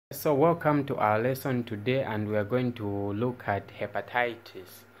So welcome to our lesson today, and we are going to look at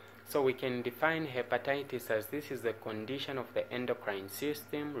hepatitis. So we can define hepatitis as this is the condition of the endocrine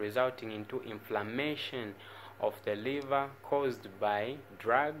system resulting into inflammation of the liver caused by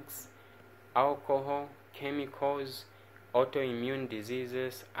drugs, alcohol, chemicals, autoimmune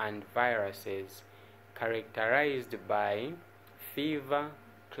diseases, and viruses, characterized by fever,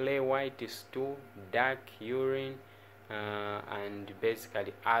 clear white stool, dark urine, and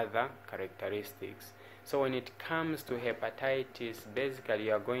basically other characteristics. So when it comes to hepatitis, basically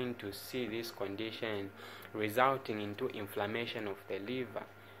you are going to see this condition resulting into inflammation of the liver.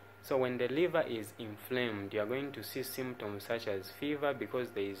 So when the liver is inflamed, you are going to see symptoms such as fever,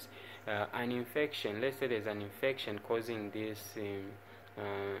 because there is an infection. Let's say there's an infection causing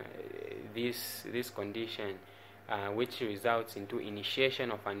this condition, which results into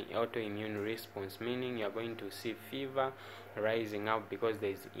initiation of an autoimmune response, meaning you're going to see fever rising up because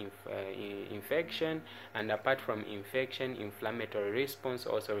there is infection, and apart from infection, inflammatory response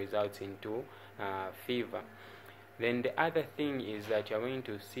also results into fever. Then the other thing is that you're going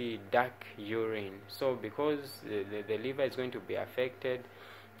to see dark urine. So because the liver is going to be affected,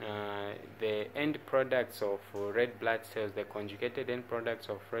 the end products of red blood cells, the conjugated end products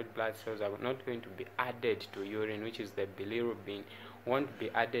of red blood cells, are not going to be added to urine, which is the bilirubin, won't be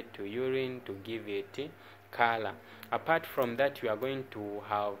added to urine to give it color. Apart from that, you are going to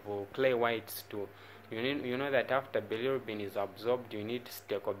have clear white stool. You know that after bilirubin is absorbed, you need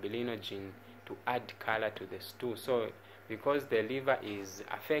stecobilinogen to add color to the stool. So because the liver is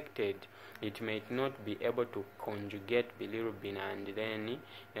affected, it may not be able to conjugate bilirubin, and then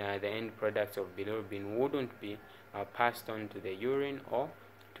the end products of bilirubin wouldn't be passed on to the urine or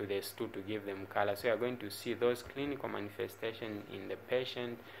to the stool to give them color. So you are going to see those clinical manifestations in the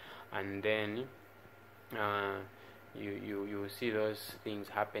patient, and then you see those things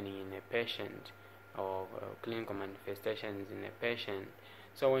happening in a patient, or clinical manifestations in a patient.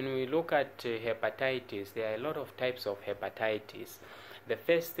 So when we look at hepatitis, there are a lot of types of hepatitis. The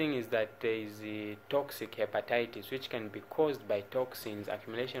first thing is that there is toxic hepatitis, which can be caused by toxins,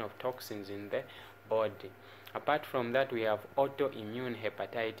 accumulation of toxins in the body. Apart from that, we have autoimmune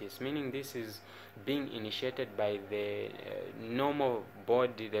hepatitis, meaning this is being initiated by the normal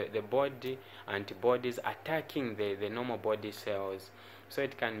body, the body antibodies attacking the normal body cells. So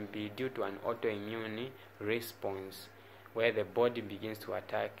it can be due to an autoimmune response, where the body begins to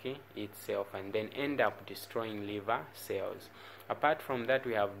attack itself and then end up destroying liver cells. Apart from that,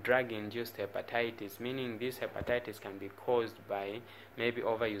 we have drug-induced hepatitis, meaning this hepatitis can be caused by maybe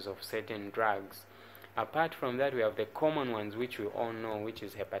overuse of certain drugs. Apart from that, we have the common ones which we all know, which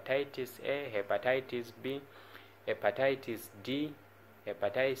is hepatitis A, hepatitis B, hepatitis D,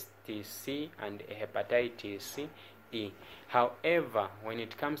 hepatitis C, and hepatitis E. However, when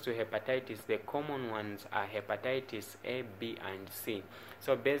it comes to hepatitis, the common ones are hepatitis A, B, and C.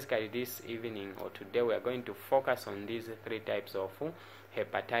 So basically this evening or today we are going to focus on these three types of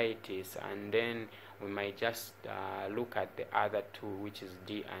hepatitis, and then we might just look at the other two, which is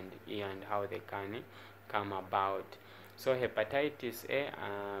D and E, and how they can come about. So hepatitis A,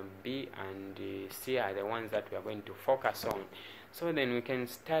 B, and C are the ones that we are going to focus on. So then we can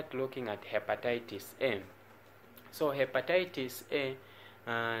start looking at hepatitis A. So hepatitis A,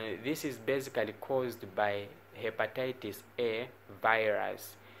 this is basically caused by hepatitis A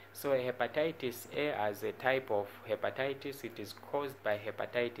virus. So hepatitis A, as a type of hepatitis, it is caused by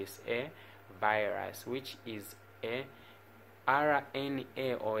hepatitis A virus, which is a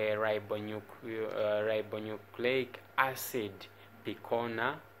RNA or a ribonucleic acid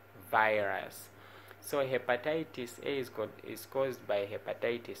picorna virus. So hepatitis A is caused by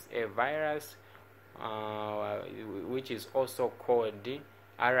hepatitis A virus, which is also called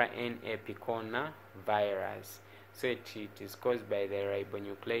RNA picorna virus. So it is caused by the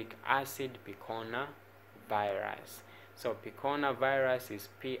ribonucleic acid picorna virus. So picorna virus is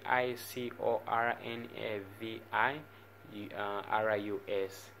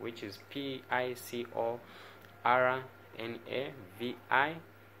PICORNAVIRUS, which is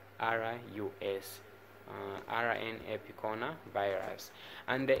PICORNAVIRUS. RNA picorna virus.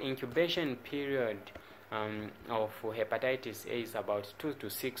 And the incubation period of hepatitis A is about 2 to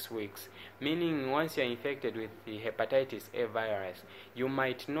 6 weeks, meaning once you are infected with the hepatitis A virus, you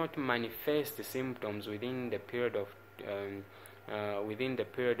might not manifest symptoms within the period of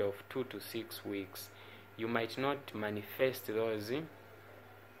 2 to 6 weeks. You might not manifest those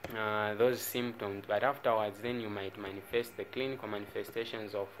symptoms, but afterwards then you might manifest the clinical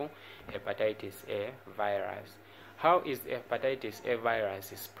manifestations of hepatitis A virus. How is hepatitis A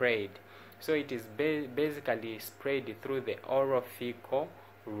virus spread? So it is basically spread through the oral fecal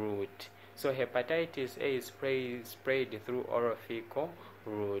route. So hepatitis A is spread through oral-fecal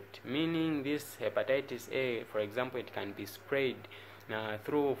route, meaning this hepatitis A, for example, it can be spread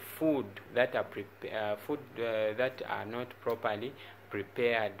through food that are that are not properly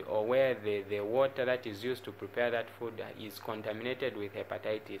prepared, or where the water that is used to prepare that food is contaminated with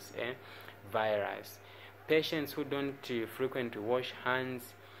hepatitis A virus. Patients who don't frequently wash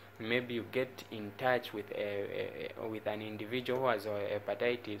hands, maybe you get in touch with an individual who has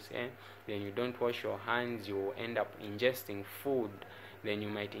hepatitis, then you don't wash your hands, you end up ingesting food, then you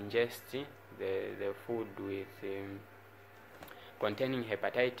might ingest the food with containing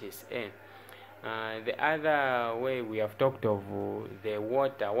hepatitis A. The other way we have talked of the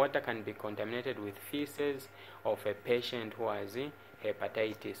water can be contaminated with feces of a patient who has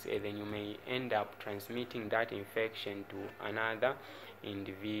hepatitis A. Then you may end up transmitting that infection to another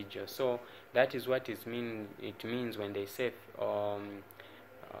individual. So that is what it means when they say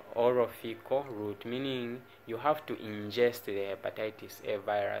oral-fecal route, meaning you have to ingest the hepatitis A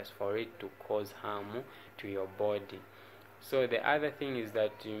virus for it to cause harm to your body. So the other thing is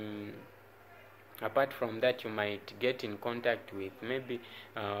that apart from that, you might get in contact with, maybe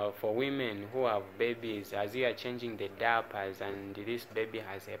for women who have babies, as you are changing the diapers and this baby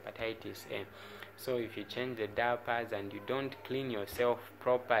has hepatitis A. So if you change the diapers and you don't clean yourself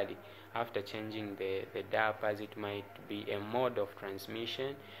properly after changing the diapers, it might be a mode of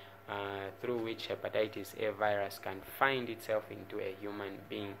transmission through which hepatitis A virus can find itself into a human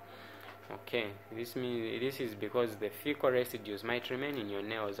being. Okay, this is because the fecal residues might remain in your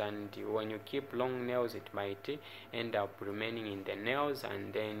nails, and when you keep long nails, it might end up remaining in the nails,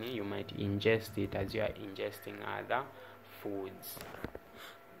 and then you might ingest it as you are ingesting other foods.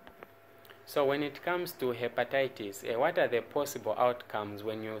 So when it comes to hepatitis, what are the possible outcomes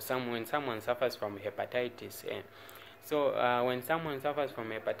when someone suffers from hepatitis A? So when someone suffers from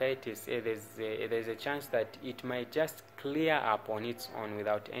hepatitis A, there's a chance that it might just clear up on its own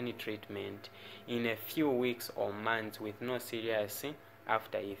without any treatment in a few weeks or months with no serious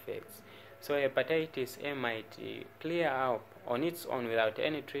after effects. So hepatitis A might clear up on its own without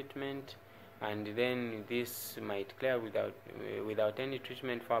any treatment, and then this might clear without any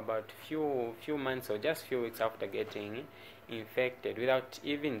treatment for about few months or just few weeks after getting infected, without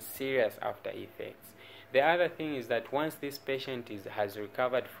even serious after effects. The other thing is that once this patient has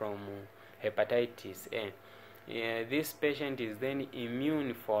recovered from hepatitis A, this patient is then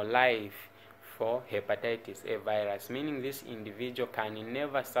immune for life for hepatitis A virus, meaning this individual can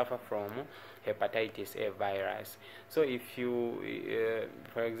never suffer from hepatitis A virus. So if you,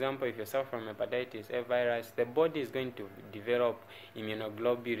 for example, if you suffer from hepatitis A virus, the body is going to develop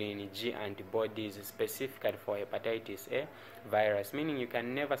immunoglobulin G antibodies specifically for hepatitis A virus, meaning you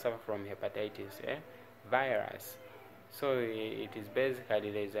can never suffer from hepatitis A virus. So it is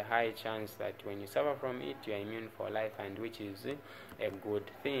basically, there is a high chance that when you suffer from it, you are immune for life, and which is a good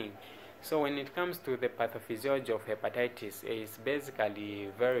thing. So when it comes to the pathophysiology of hepatitis A, it's basically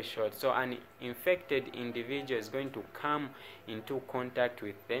very short. So an infected individual is going to come into contact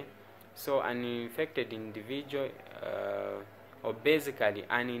with them. So an infected individual, or basically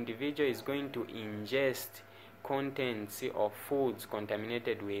an individual is going to ingest contents of foods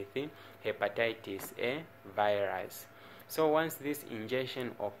contaminated with hepatitis A virus. So once this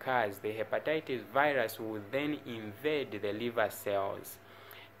ingestion occurs, the hepatitis virus will then invade the liver cells,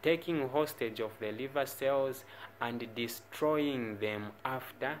 taking hostage of the liver cells and destroying them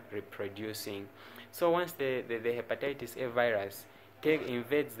after reproducing. So once the hepatitis A virus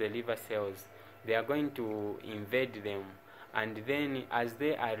invades the liver cells, they are going to invade them, and then as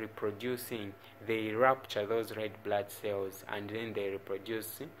they are reproducing, they rupture those red blood cells, and then they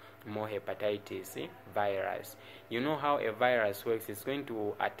reproduce more hepatitis virus. You know how a virus works. It's going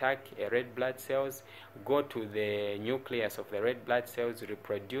to attack a red blood cells, go to the nucleus of the red blood cells,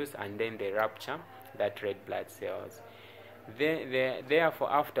 reproduce, and then they rupture that red blood cells.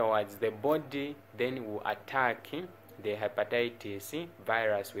 Therefore, afterwards, the body then will attack the hepatitis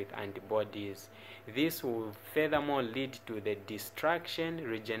virus with antibodies. This will furthermore lead to the destruction,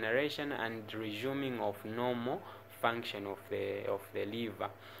 regeneration, and resuming of normal function of the liver.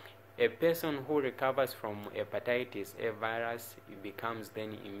 A person who recovers from hepatitis A virus becomes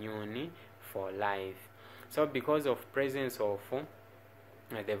then immune for life. So because of presence of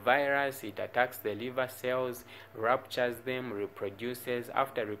the virus, it attacks the liver cells, ruptures them, reproduces.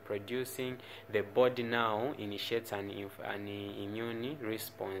 After reproducing, the body now initiates an immune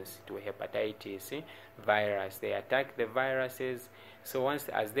response to hepatitis virus. They attack the viruses. So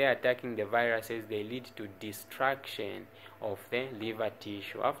as they are attacking the viruses, they lead to destruction of the liver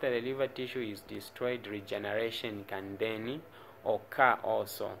tissue. After the liver tissue is destroyed, regeneration can then occur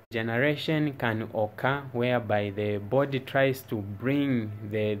also. Generation can occur whereby the body tries to bring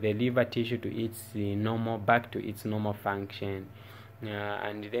the liver tissue to its back to its normal function.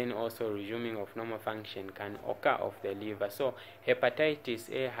 And then also resuming of normal function can occur of the liver. So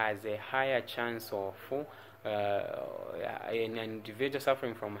hepatitis A has a higher chance of an individual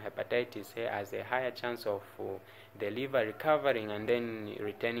suffering from hepatitis A has a higher chance of the liver recovering and then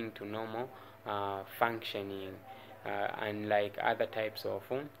returning to normal functioning, unlike other types of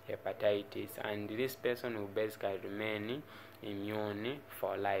hepatitis, and this person will basically remain immune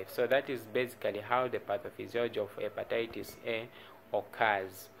for life. So that is basically how the pathophysiology of hepatitis A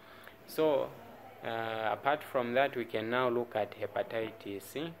occurs. So apart from that, we can now look at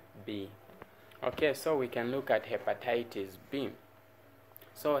hepatitis B. Okay, so we can look at hepatitis B.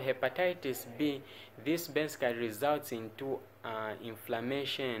 So hepatitis B, this basically results into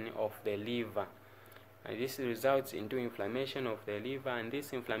inflammation of the liver. This results into inflammation of the liver, and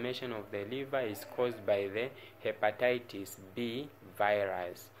this inflammation of the liver is caused by the hepatitis B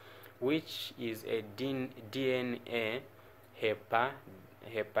virus, which is a DNA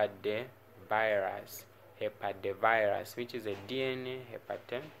hepativirus, which is a DNA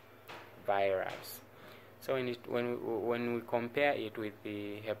hepativirus. So when we compare it with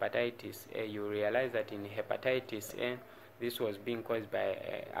the hepatitis A, you realize that in hepatitis A, this was being caused by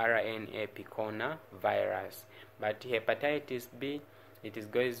RNA picorna virus, but hepatitis B, it is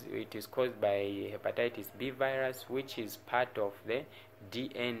caused by hepatitis B virus, which is part of the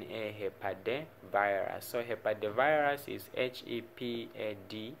DNA hepativirus. So hepativirus is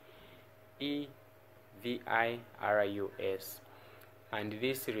HEPADEVIRUS, and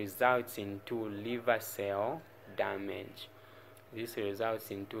this results into liver cell damage.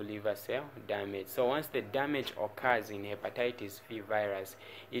 So once the damage occurs in hepatitis B virus,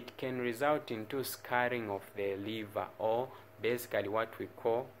 it can result into scarring of the liver, or basically what we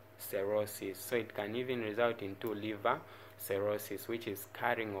call cirrhosis. So it can even result into liver cirrhosis, which is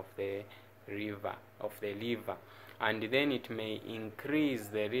scarring of the liver, and then it may increase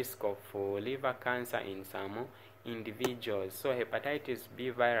the risk of liver cancer in some individuals. So hepatitis B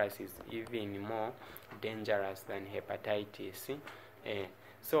virus is even more dangerous than hepatitis A.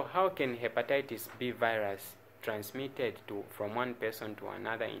 So how can hepatitis B virus transmitted from one person to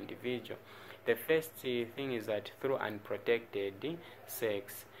another individual? The first thing is that through unprotected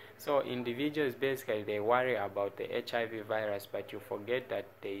sex. So individuals basically they worry about the HIV virus, but you forget that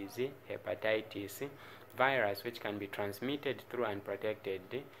there is hepatitis virus which can be transmitted through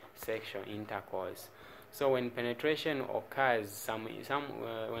unprotected sexual intercourse. So when penetration occurs,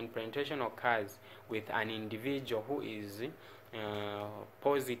 when penetration occurs with an individual who is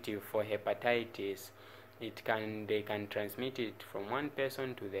positive for hepatitis, they can transmit it from one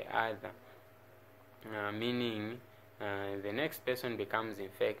person to the other, meaning the next person becomes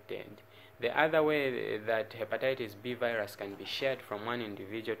infected. The other way that hepatitis B virus can be shared from one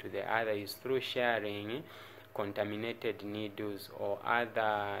individual to the other is through sharing contaminated needles or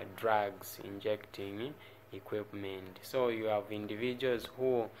other drugs injecting equipment. So you have individuals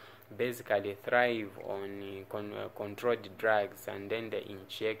who basically thrive on controlled drugs, and then they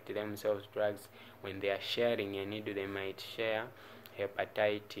inject themselves drugs. When they are sharing a needle, they might share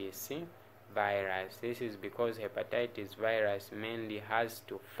hepatitis virus. This is because hepatitis virus mainly has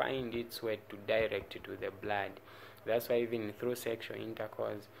to find its way to direct to the blood. That's why even through sexual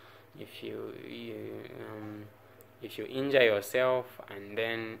intercourse, if you injure yourself and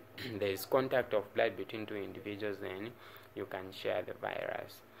then there is contact of blood between two individuals, then you can share the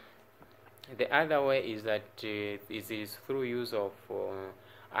virus. The other way is that it is through use of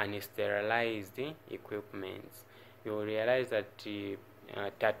unsterilized equipment. You will realize that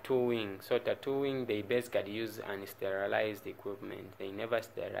tattooing. So tattooing, they basically use unsterilized equipment. They never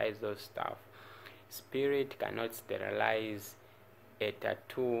sterilize those stuff. Spirit cannot sterilize a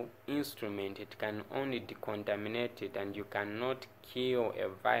tattoo instrument. It can only decontaminate it, and you cannot kill a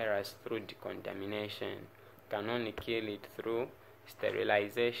virus through decontamination. You can only kill it through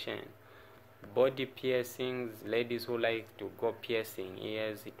sterilization. Body piercings, ladies who like to go piercing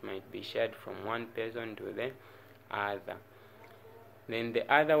ears, it might be shared from one person to the other. Then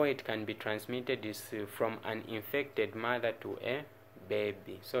the other way it can be transmitted is from an infected mother to a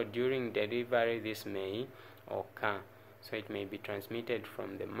baby. So during delivery this may occur. So it may be transmitted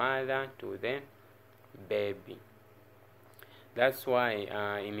from the mother to the baby. That's why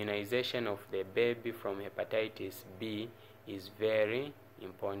immunization of the baby from hepatitis B is very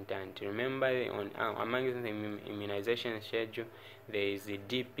important. Remember, among the immunization schedule, there is the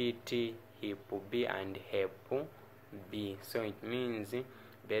DPT, Hep B, and Hep B. So it means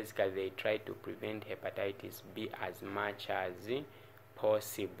basically they try to prevent hepatitis B as much as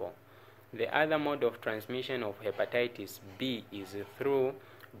possible. The other mode of transmission of hepatitis B is through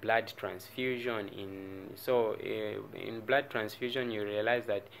blood transfusion. In blood transfusion, you realize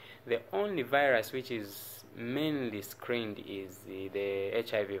that the only virus which is mainly screened is the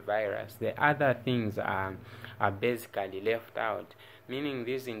HIV virus. The other things are basically left out, meaning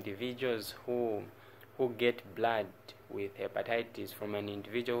these individuals who get blood with hepatitis from an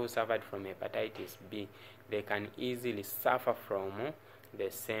individual who suffered from hepatitis B, they can easily suffer from the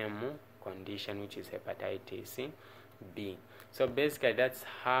same condition, which is hepatitis B. So basically that's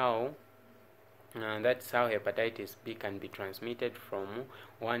how hepatitis B can be transmitted from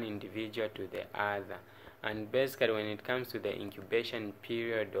one individual to the other. And basically when it comes to the incubation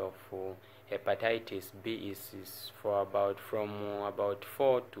period of hepatitis B is for from about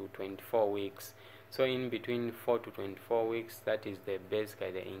 4 to 24 weeks. So in between 4 to 24 weeks, that is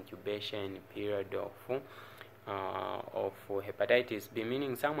basically the incubation period of hepatitis B,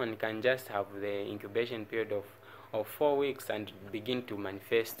 meaning someone can just have the incubation period of 4 weeks and begin to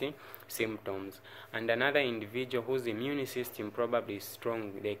manifest symptoms. And another individual whose immune system probably is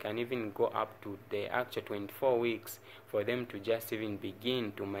strong, they can even go up to the actual 24 weeks for them to just even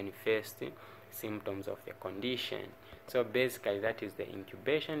begin to manifest symptoms of the condition. So basically that is the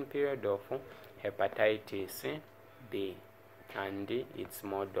incubation period of hepatitis B and its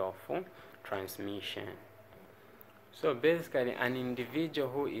mode of transmission. So basically an individual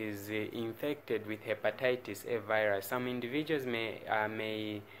who is infected with hepatitis A virus, some individuals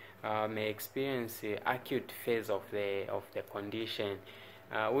may experience acute phase of the condition,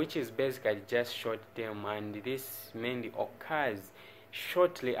 which is basically just short term, and this mainly occurs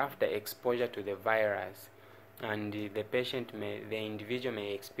shortly after exposure to the virus, and the individual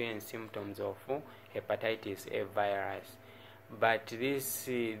may experience symptoms of hepatitis A virus. But this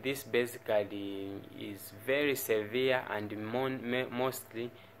basically is very severe and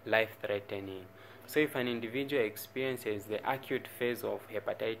mostly life-threatening. So if an individual experiences the acute phase of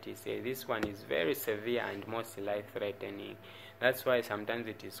hepatitis A, this one is very severe and mostly life-threatening. That's why sometimes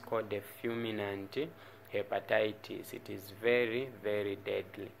it is called the fulminant hepatitis. It is very, very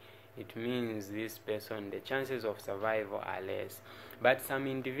deadly. It means this person, the chances of survival are less. But some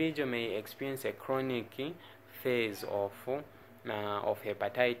individual may experience a chronic phase of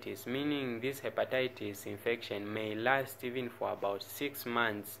hepatitis, meaning this hepatitis infection may last even for about 6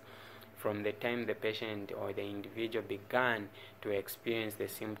 months from the time the patient or the individual began to experience the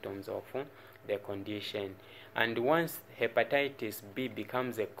symptoms of the condition. And once hepatitis B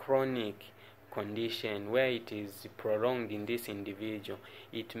becomes a chronic condition where it is prolonged in this individual,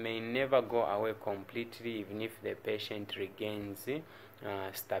 it may never go away completely even if the patient regains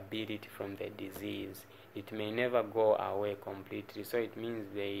stability from the disease. It may never go away completely. So it means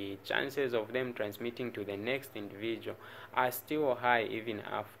the chances of them transmitting to the next individual are still high even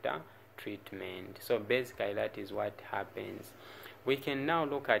after treatment. So basically that is what happens. We can now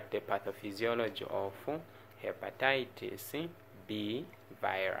look at the pathophysiology of hepatitis B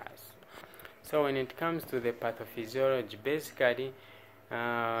virus. So when it comes to the pathophysiology, basically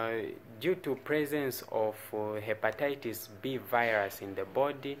due to presence of hepatitis B virus in the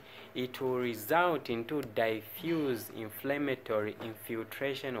body, it will result into diffuse inflammatory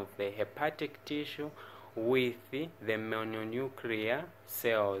infiltration of the hepatic tissue with the mononuclear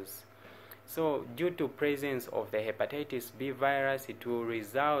cells. So due to presence of the hepatitis B virus, it will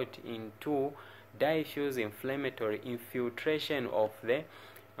result into diffuse inflammatory infiltration of the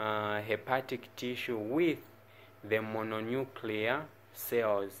hepatic tissue with the mononuclear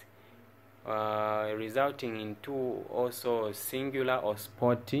cells, resulting into also singular or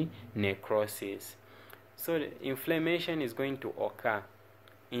spotty necrosis. So the inflammation is going to occur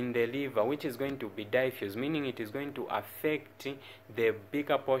in the liver, which is going to be diffuse, meaning it is going to affect the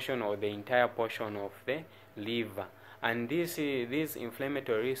bigger portion or the entire portion of the liver. And this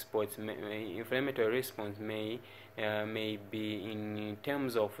inflammatory response may be in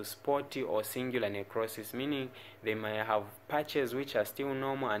terms of spotty or singular necrosis, meaning they may have patches which are still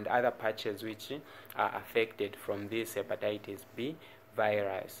normal and other patches which are affected from this hepatitis B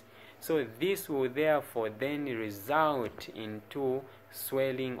virus. So this will therefore then result into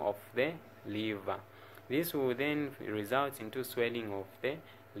swelling of the liver. This will then result into swelling of the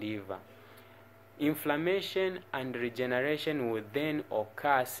liver. Inflammation and regeneration will then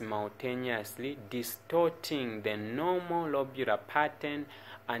occur simultaneously, distorting the normal lobular pattern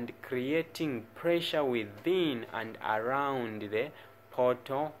and creating pressure within and around the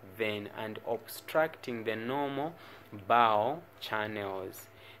portal vein and obstructing the normal bowel channels.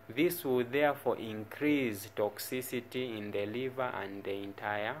 This will therefore increase toxicity in the liver and the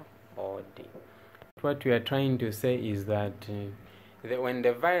entire body. What we are trying to say is that when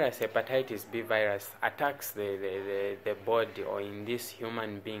the virus, hepatitis B virus, attacks the body, or in this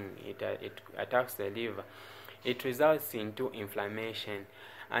human being, it attacks the liver, it results into inflammation.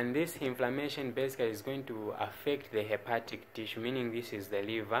 And this inflammation basically is going to affect the hepatic tissue, meaning this is the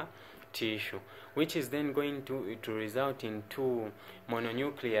liver tissue, which is then going to result into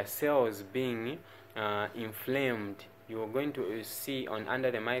mononuclear cells being inflamed. You're going to see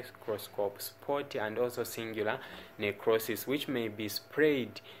under the microscope spot and also singular necrosis, which may be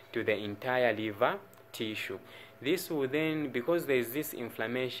spread to the entire liver tissue. This will then, because there is this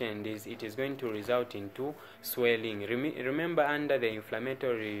inflammation, it is going to result into swelling. Remember, under the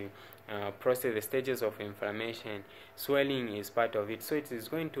inflammatory process, the stages of inflammation, swelling is part of it. So it is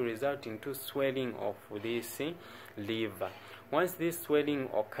going to result into swelling of this liver. Once this swelling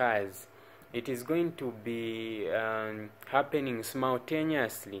occurs, it is going to be happening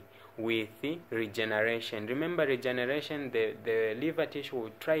simultaneously with regeneration. Remember, regeneration, the liver tissue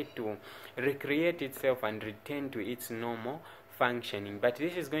will try to recreate itself and return to its normal functioning, but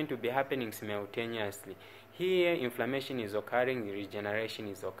this is going to be happening simultaneously. Here, inflammation is occurring, regeneration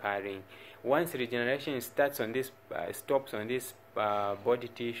is occurring. Once regeneration stops on this body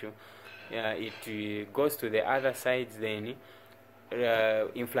tissue, it goes to the other sides, then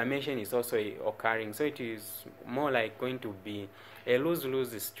inflammation is also occurring. So it is more like going to be a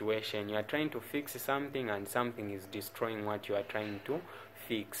lose-lose situation. You are trying to fix something and something is destroying what you are trying to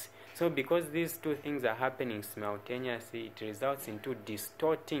fix. So because these two things are happening simultaneously, it results into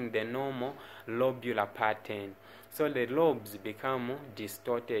distorting the normal lobular pattern. So the lobes become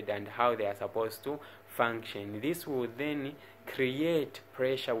distorted and how they are supposed to function. This will then create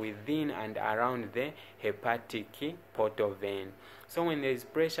pressure within and around the hepatic portal vein. So when there is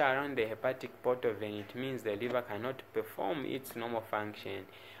pressure around the hepatic portal vein, it means the liver cannot perform its normal function,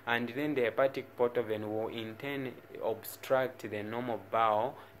 and then the hepatic portal vein will in turn obstruct the normal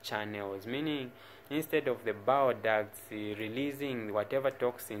bowel channels, meaning instead of the bile ducts releasing whatever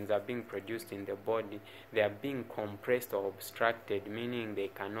toxins are being produced in the body, they are being compressed or obstructed, meaning they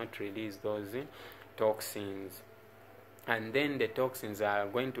cannot release those toxins. And then the toxins are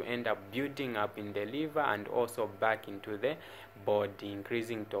going to end up building up in the liver and also back into the body,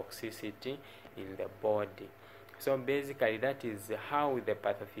 increasing toxicity in the body. So basically, that is how the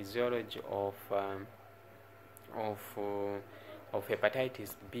pathophysiology of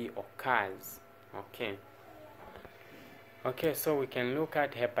hepatitis B occurs. Okay, so we can look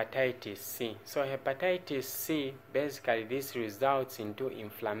at hepatitis C. So hepatitis C, basically this results into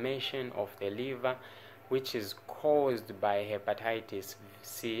inflammation of the liver, which is caused by hepatitis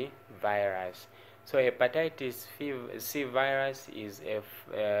C virus. So hepatitis C virus is a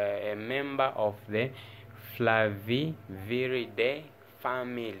member of the Flaviviridae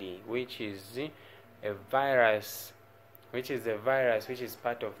family, which is a virus which is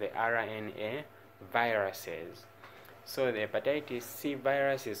part of the RNA viruses. So the hepatitis C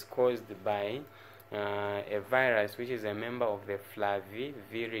virus is caused by a virus which is a member of the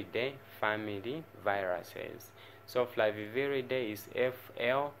Flaviviridae family viruses. So Flaviviridae is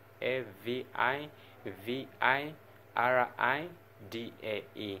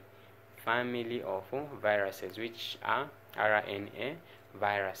FLAVIVIRIDAE, family of viruses, which are RNA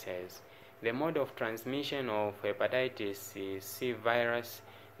viruses. The mode of transmission of hepatitis C virus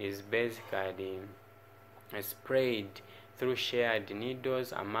is basically spread through shared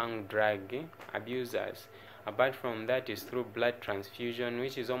needles among drug abusers. Apart from that, is through blood transfusion,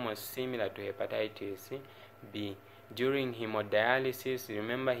 which is almost similar to hepatitis B. During hemodialysis,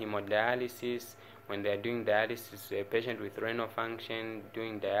 remember hemodialysis, when they are doing dialysis, a patient with renal function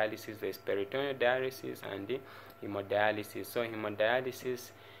doing dialysis, there's peritoneal dialysis and hemodialysis. So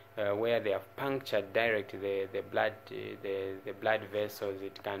hemodialysis, where they have punctured directly the blood vessels,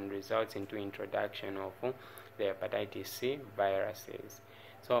 it can result into introduction of the hepatitis C viruses.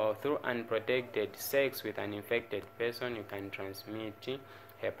 So through unprotected sex with an infected person, you can transmit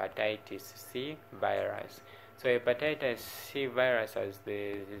hepatitis C virus. So hepatitis C virus has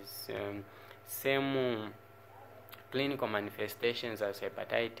the same clinical manifestations as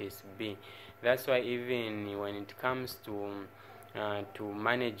hepatitis B. That's why even when it comes to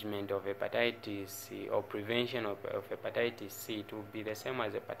management of hepatitis C or prevention of hepatitis C, it will be the same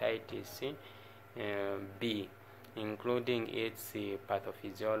as hepatitis B, including its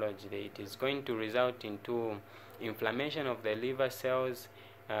pathophysiology. It is going to result into inflammation of the liver cells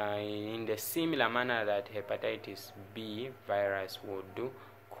in the similar manner that hepatitis B virus would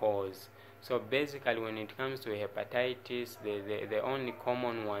cause. So basically, when it comes to hepatitis, the only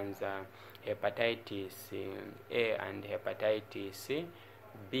common ones are hepatitis A and hepatitis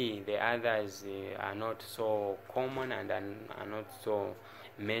B. The others are not so common and are not so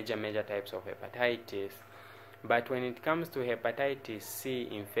major types of hepatitis. But when it comes to hepatitis C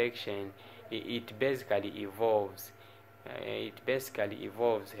infection, it basically evolves.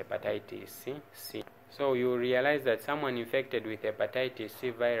 Hepatitis C. So you realize that someone infected with hepatitis C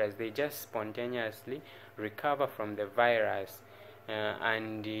virus, they just spontaneously recover from the virus,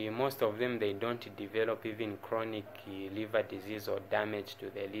 and most of them, they don't develop even chronic liver disease or damage to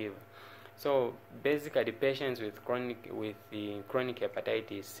the liver. So basically, patients with chronic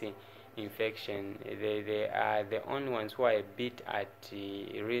hepatitis C infection, they are the only ones who are a bit at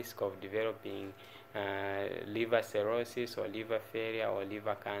risk of developing liver cirrhosis or liver failure or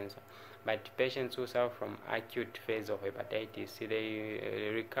liver cancer. But patients who suffer from acute phase of hepatitis C, they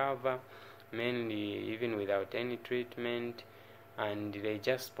recover mainly even without any treatment, and they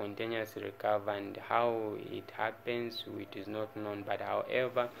just spontaneously recover. And how it happens, it is not known, but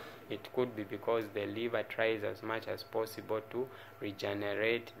however, it could be because the liver tries as much as possible to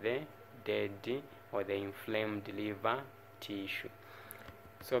regenerate the dead or the inflamed liver tissue.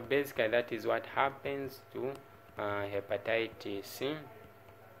 So basically, that is what happens to hepatitis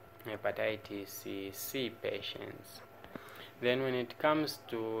C patients. Then when it comes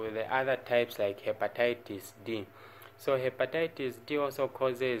to the other types like hepatitis D, so hepatitis D also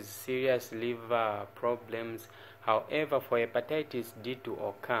causes serious liver problems. However, for hepatitis D to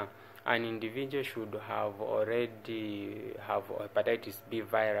occur, an individual should already have hepatitis B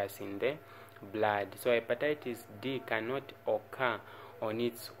virus in the blood. So hepatitis D cannot occur on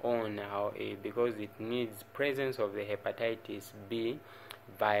its own because it needs presence of the hepatitis B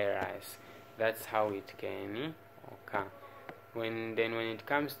virus. That's how it can occur. When it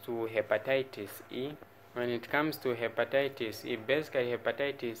comes to hepatitis E, basically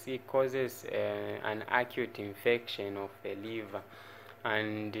hepatitis E causes an acute infection of the liver,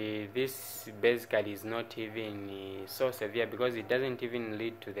 and this basically is not even so severe because it doesn't even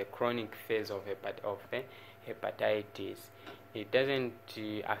lead to the chronic phase of the hepatitis. It doesn't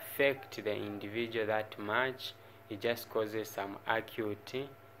affect the individual that much. It just causes some acute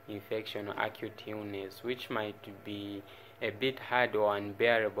infection or acute illness, which might be a bit hard or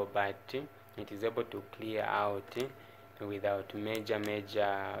unbearable, but it is able to clear out without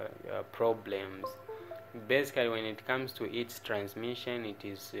major problems. Basically, when it comes to its transmission, it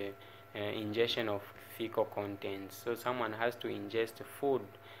is ingestion of fecal contents. So someone has to ingest food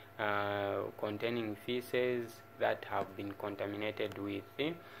containing feces that have been contaminated with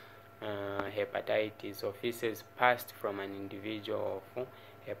hepatitis, or feces passed from an individual of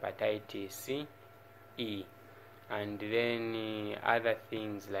hepatitis E. And then other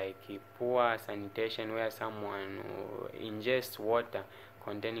things like poor sanitation, where someone ingests water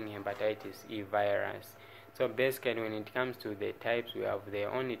containing hepatitis E virus. So basically, when it comes to the types, we have the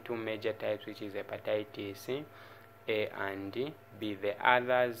only two major types, which is hepatitis A and B. The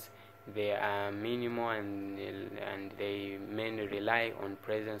others, they are minimal, and they mainly rely on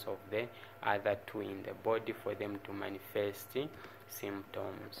presence of the other two in the body for them to manifest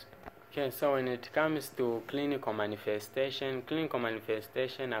symptoms. Okay, so when it comes to clinical manifestation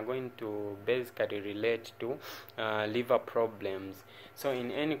are going to basically relate to liver problems. So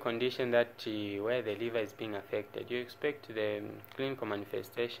in any condition that where the liver is being affected, you expect the clinical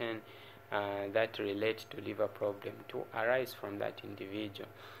manifestation that relate to liver problem to arise from that individual.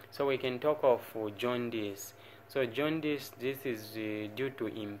 So we can talk of jaundice. So jaundice, this is due to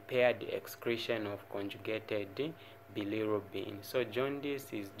impaired excretion of conjugated bilirubin. So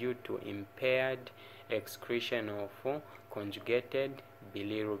jaundice is due to impaired excretion of conjugated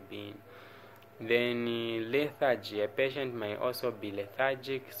bilirubin. Then lethargy, a patient may also be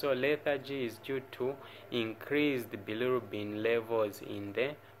lethargic. So lethargy is due to increased bilirubin levels in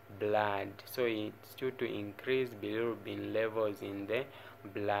the blood. So it's due to increased bilirubin levels in the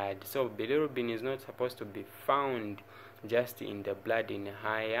blood. So bilirubin is not supposed to be found just in the blood in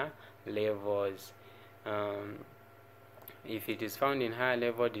higher levels. If it is found in higher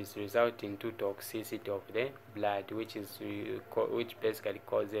levels, it results into toxicity of the blood, which basically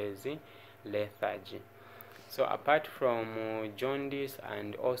causes lethargy. So apart from jaundice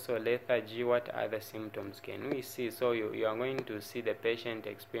and also lethargy, what other symptoms can we see? So you are going to see the patient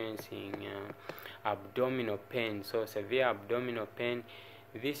experiencing abdominal pain. So severe abdominal pain.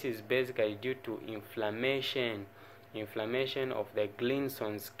 This is basically due to inflammation of the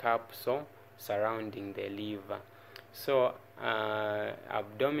Gleason's capsule surrounding the liver. So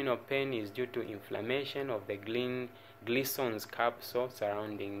abdominal pain is due to inflammation of the Glisson's capsule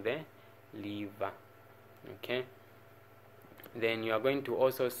surrounding the liver. Okay, then you are going to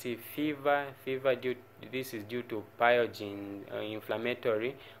also see fever. This is due to pyogene,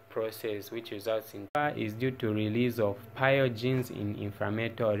 inflammatory process, which results in fever is due to release of pyogenes in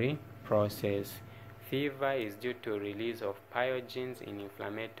inflammatory process. Fever is due to release of pyogenes in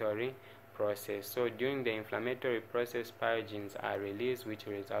inflammatory process. So during the inflammatory process, pyogenes are released, which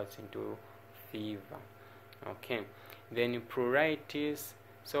results into fever. Okay, then pruritus.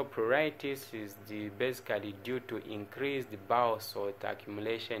 So pruritus is basically due to increased bowel salt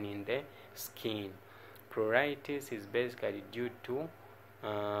accumulation in the skin. Pruritus is basically due to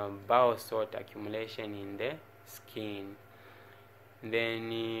bowel salt accumulation in the skin.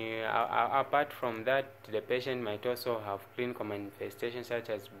 Then apart from that, the patient might also have clinical manifestations such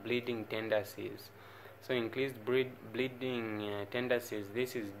as bleeding tendencies. So increased bleeding tendencies,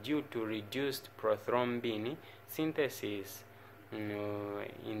 this is due to reduced prothrombin synthesis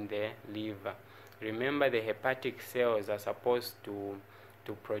in the liver. Remember, the hepatic cells are supposed to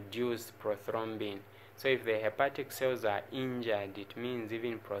produce prothrombin. So if the hepatic cells are injured, it means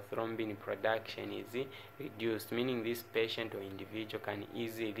even prothrombin production is reduced, meaning this patient or individual can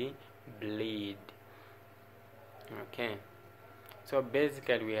easily bleed. Okay, so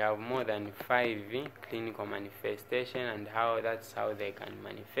basically we have more than 5 clinical manifestations, and that's how they can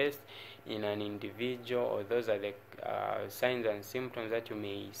manifest in an individual, or those are the signs and symptoms that you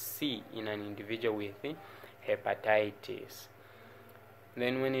may see in an individual with hepatitis.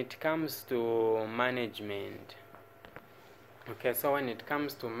 Then when it comes to management, okay, so when it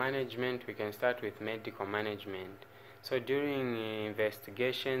comes to management, we can start with medical management. So during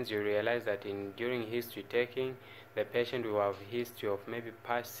investigations, you realize that during history taking, the patient will have history of maybe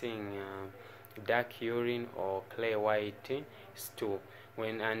passing dark urine or clay white stool.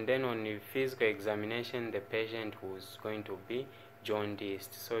 And then on the physical examination, the patient was going to be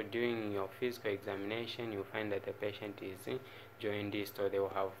jaundiced. So during your physical examination, you find that the patient is jaundiced, or they will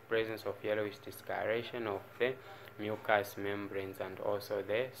have presence of yellowish discoloration of the mucous membranes and also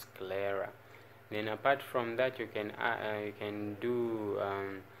the sclera. Then apart from that, you can do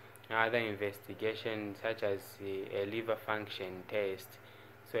other investigations such as a liver function test.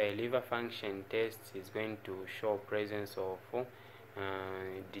 So a liver function test is going to show presence of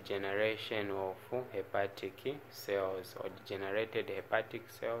degeneration of hepatic cells, or degenerated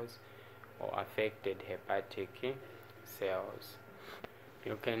hepatic cells, or affected hepatic cells.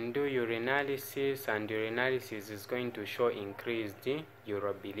 You can do urinalysis, and urinalysis is going to show increased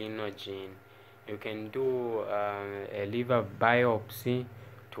urobilinogen. You can do a liver biopsy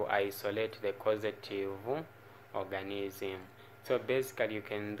to isolate the causative organism. So basically you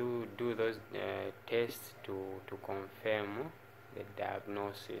can do those tests to confirm the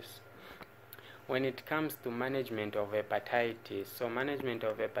diagnosis. When it comes to management of hepatitis, so management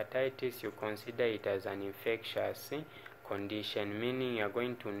of hepatitis, you consider it as an infectious condition, meaning you're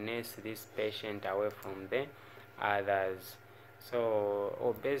going to nurse this patient away from the others.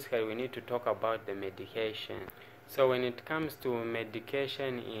 So basically we need to talk about the medication. So when it comes to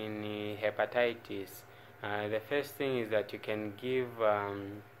medication in hepatitis, the first thing is that you can give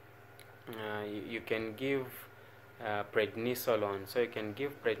prednisolone. So you can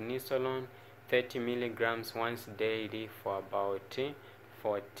give prednisolone 30 milligrams once daily for about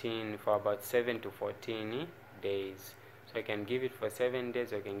 7 to 14 days. So you can give it for 7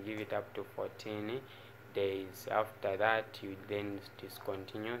 days, or you can give it up to 14 days. After that, you then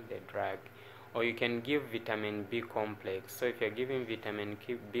discontinue the drug. Or you can give vitamin B complex. So if you're giving vitamin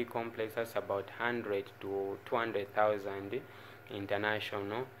B complex, that's about 100 to 200,000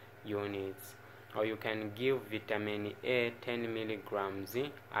 international units. Or you can give vitamin A 10 milligrams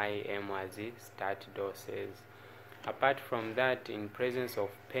IM as start doses. Apart from that, in presence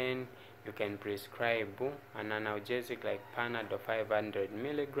of pain, you can prescribe an analgesic like Panadol 500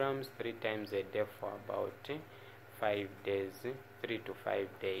 milligrams 3 times a day for about 5 days, 3 to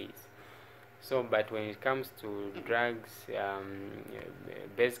 5 days. So, but when it comes to drugs,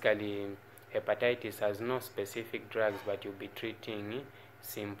 basically hepatitis has no specific drugs, but you'll be treating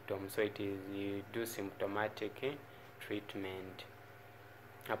symptoms. So you do symptomatic treatment.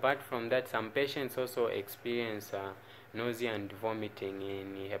 Apart from that, some patients also experience nausea and vomiting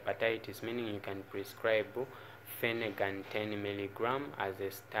in hepatitis, meaning you can prescribe Phenergan 10 milligram as a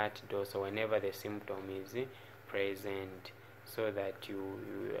start dose whenever the symptom is present. So that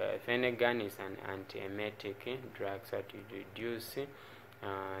Phenergan is an antiemetic drug, so that you reduce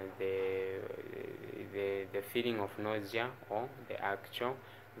the feeling of nausea or the actual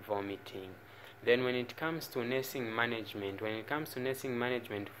vomiting. Then when it comes to nursing management,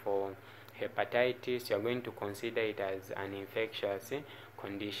 for hepatitis, you're going to consider it as an infectious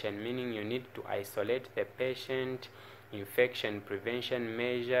condition, meaning you need to isolate the patient, infection prevention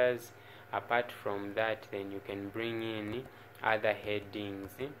measures. Apart from that, then you can bring in other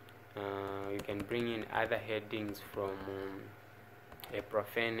headings. You can bring in other headings from a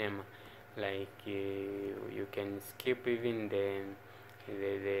prophenem, like you can skip even the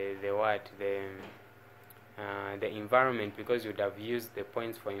environment, because you'd have used the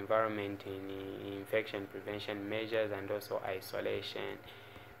points for environment in infection prevention measures and also isolation.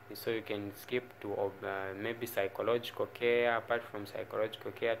 So you can skip to maybe psychological care. Apart from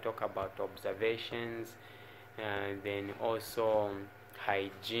psychological care, talk about observations, then also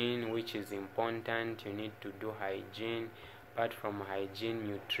hygiene, which is important. You need to do hygiene. Apart from hygiene,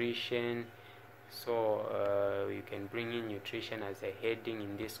 nutrition. So you can bring in nutrition as a heading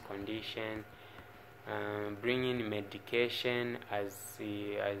in this condition. Bring in medication. As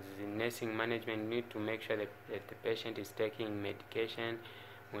nursing management, you need to make sure that the patient is taking medication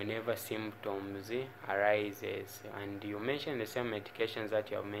whenever symptoms arises, and you mention the same medications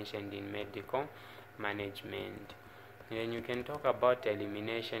that you have mentioned in medical management. And then you can talk about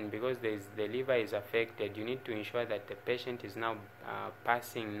elimination, because the liver is affected. You need to ensure that the patient is now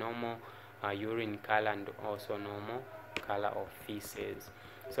passing normal urine color and also normal color of feces.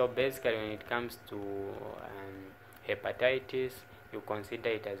 So basically, when it comes to hepatitis, you consider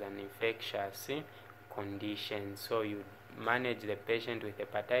it as an infectious condition. So you manage the patient with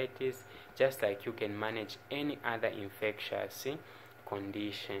hepatitis just like you can manage any other infectious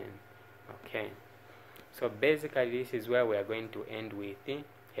condition. Okay, so basically this is where we are going to end with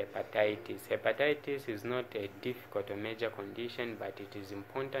hepatitis. Hepatitis is not a difficult or major condition, but it is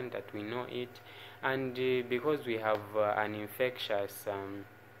important that we know it, and because we have an infectious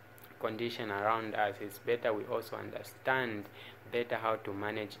condition around us, it's better we also understand better how to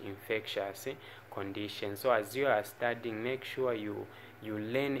manage infectious conditions. So as you are studying, make sure you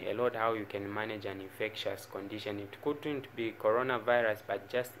learn a lot how you can manage an infectious condition. It couldn't be coronavirus, but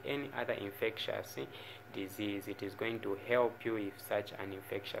just any other infectious disease. It is going to help you if such an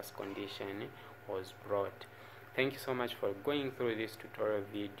infectious condition was brought. Thank you so much for going through this tutorial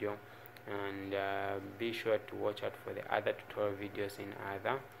video, and be sure to watch out for the other tutorial videos in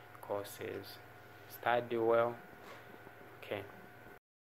other courses. Study well. Okay.